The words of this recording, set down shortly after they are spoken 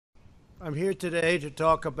I'm here today to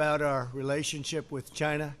talk about our relationship with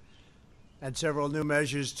China and several new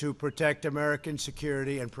measures to protect American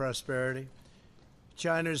security and prosperity.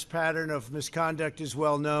 China's pattern of misconduct is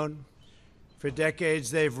well known. For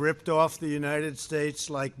decades, they've ripped off the United States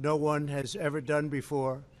like no one has ever done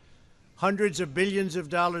before. Hundreds of billions of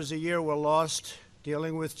dollars a year were lost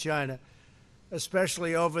dealing with China,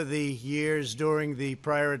 especially over the years during the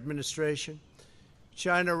prior administration.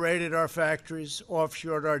 China raided our factories,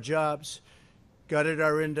 offshored our jobs, gutted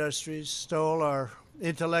our industries, stole our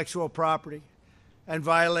intellectual property, and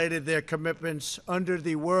violated their commitments under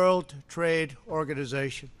the World Trade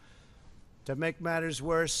Organization. To make matters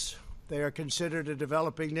worse, they are considered a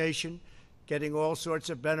developing nation, getting all sorts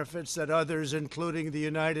of benefits that others, including the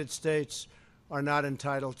United States, are not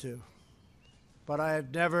entitled to. But I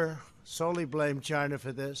have never solely blamed China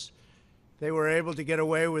for this. They were able to get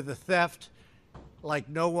away with the theft like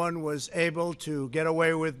no one was able to get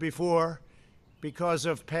away with before because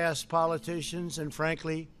of past politicians and,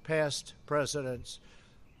 frankly, past presidents.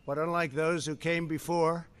 But unlike those who came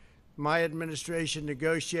before, my administration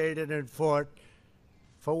negotiated and fought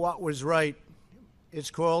for what was right.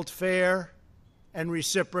 It's called fair and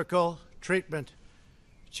reciprocal treatment.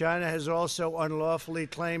 China has also unlawfully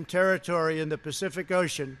claimed territory in the Pacific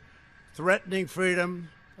Ocean, threatening freedom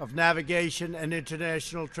of navigation and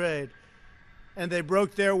international trade. And they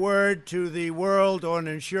broke their word to the world on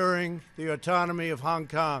ensuring the autonomy of Hong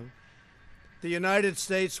Kong. The United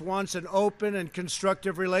States wants an open and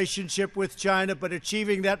constructive relationship with China, but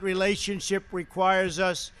achieving that relationship requires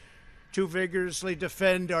us to vigorously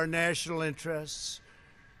defend our national interests.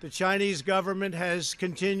 The Chinese government has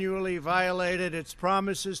continually violated its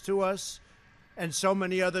promises to us and so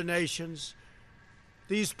many other nations.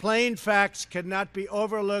 These plain facts cannot be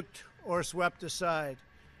overlooked or swept aside.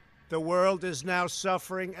 The world is now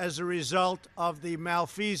suffering as a result of the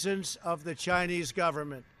malfeasance of the Chinese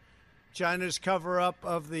government. China's cover-up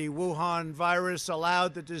of the Wuhan virus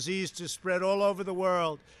allowed the disease to spread all over the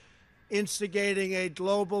world, instigating a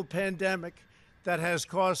global pandemic that has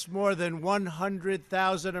cost more than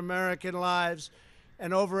 100,000 American lives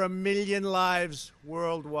and over 1 million lives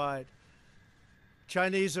worldwide.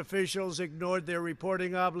 Chinese officials ignored their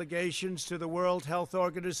reporting obligations to the World Health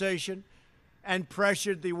Organization and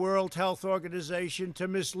pressured the World Health Organization to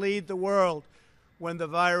mislead the world when the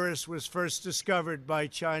virus was first discovered by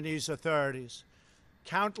Chinese authorities.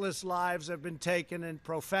 Countless lives have been taken and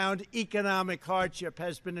profound economic hardship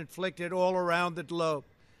has been inflicted all around the globe.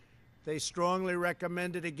 They strongly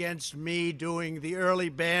recommended against me doing the early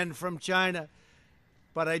ban from China,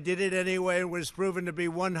 but I did it anyway and was proven to be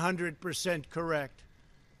 100% correct.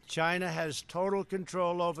 China has total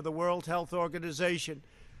control over the World Health Organization,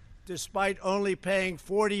 despite only paying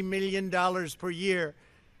 $40 million per year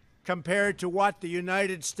compared to what the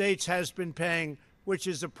United States has been paying, which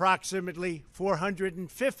is approximately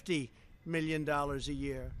 $450 million a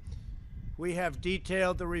year. We have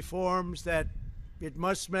detailed the reforms that it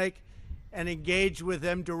must make and engage with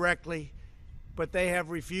them directly, but they have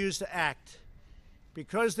refused to act.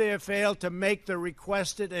 Because they have failed to make the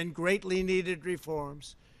requested and greatly needed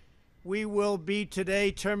reforms, we will be today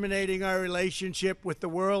terminating our relationship with the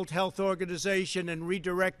World Health Organization and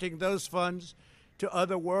redirecting those funds to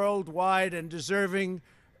other worldwide and deserving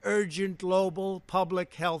urgent global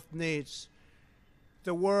public health needs.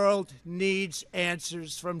 The world needs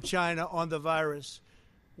answers from China on the virus.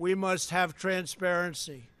 We must have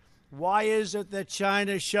transparency. Why is it that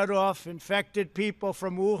China shut off infected people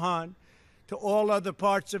from Wuhan to all other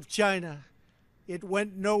parts of China? It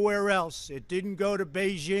went nowhere else. It didn't go to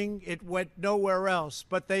Beijing. It went nowhere else.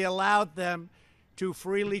 But they allowed them to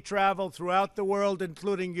freely travel throughout the world,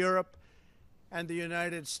 including Europe and the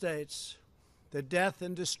United States. The death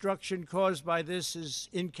and destruction caused by this is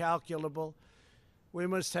incalculable. We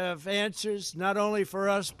must have answers, not only for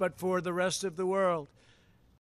us, but for the rest of the world.